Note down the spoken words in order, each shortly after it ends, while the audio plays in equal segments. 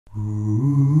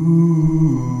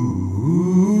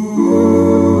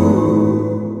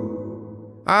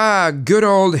Ah, good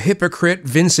old hypocrite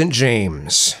Vincent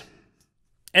James.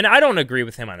 And I don't agree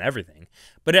with him on everything,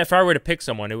 but if I were to pick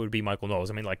someone, it would be Michael Knowles.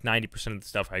 I mean, like 90% of the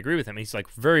stuff I agree with him. He's like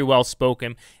very well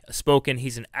spoken.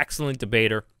 He's an excellent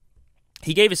debater.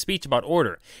 He gave a speech about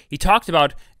order. He talked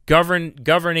about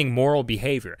governing moral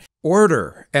behavior.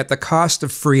 Order at the cost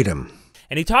of freedom.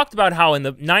 And he talked about how in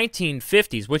the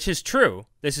 1950s, which is true,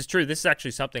 this is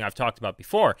actually something I've talked about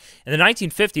before. In the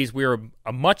 1950s, we were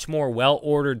a much more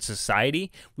well-ordered society.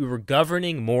 We were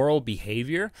governing moral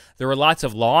behavior. There were lots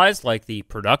of laws like the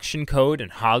production code in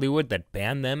Hollywood that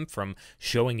banned them from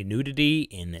showing nudity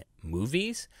in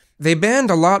movies. They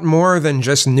banned a lot more than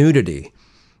just nudity.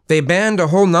 They banned a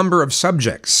whole number of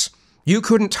subjects. You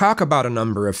couldn't talk about a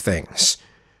number of things.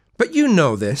 But you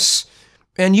know this,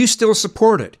 and you still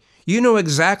support it. You know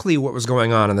exactly what was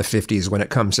going on in the 50s when it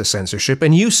comes to censorship,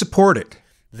 and you support it.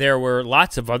 There were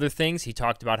lots of other things. He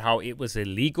talked about how it was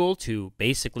illegal to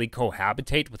basically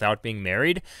cohabitate without being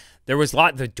married. There was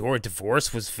the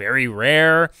divorce was very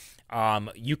rare.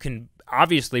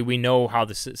 Obviously, we know how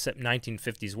the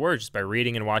 1950s were just by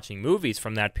reading and watching movies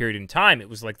from that period in time. It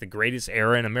was like the greatest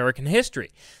era in American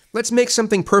history. Let's make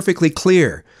something perfectly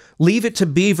clear. Leave It to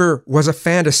Beaver was a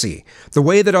fantasy. The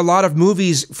way that a lot of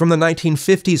movies from the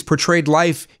 1950s portrayed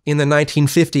life in the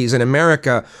 1950s in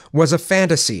America was a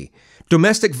fantasy.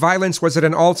 Domestic violence was at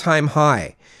an all-time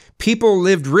high. People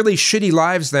lived really shitty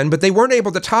lives then, but they weren't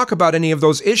able to talk about any of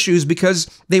those issues because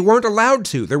they weren't allowed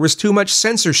to. There was too much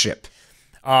censorship.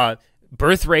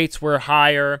 Birth rates were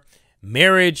higher,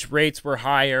 marriage rates were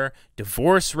higher,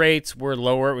 divorce rates were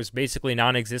lower. It was basically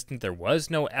non-existent. There was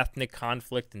no ethnic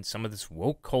conflict in some of this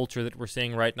woke culture that we're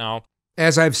seeing right now.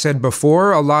 As I've said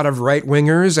before, a lot of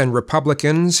right-wingers and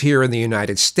Republicans here in the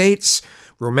United States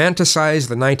romanticize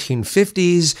the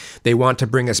 1950s. They want to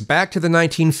bring us back to the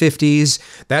 1950s.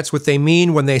 That's what they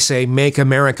mean when they say, make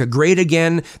America great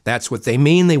again. That's what they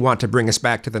mean. They want to bring us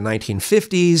back to the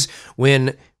 1950s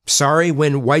when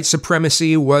white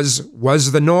supremacy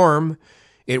was the norm.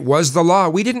 It was the law.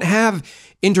 We didn't have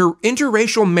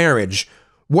interracial marriage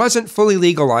wasn't fully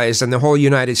legalized in the whole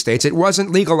United States. It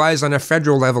wasn't legalized on a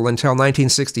federal level until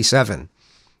 1967.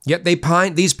 Yet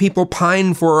these people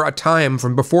pine for a time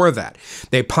from before that.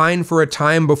 They pine for a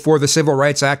time before the Civil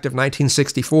Rights Act of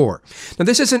 1964. Now,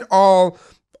 this isn't all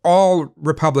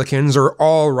Republicans or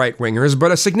all right-wingers,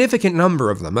 but a significant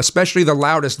number of them, especially the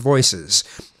loudest voices.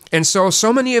 And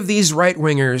so many of these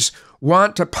right-wingers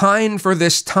want to pine for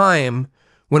this time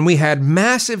when we had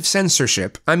massive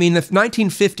censorship. I mean, the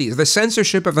 1950s, the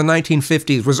censorship of the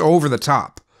 1950s was over the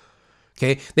top.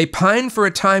 Okay? They pine for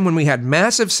a time when we had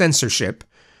massive censorship,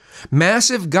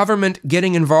 massive government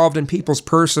getting involved in people's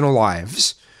personal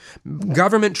lives,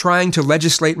 government trying to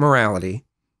legislate morality.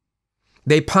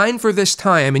 They pine for this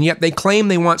time, and yet they claim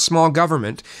they want small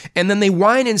government, and then they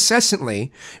whine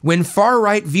incessantly when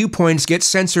far-right viewpoints get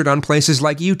censored on places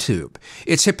like YouTube.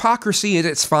 It's hypocrisy at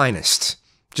its finest.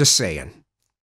 Just saying.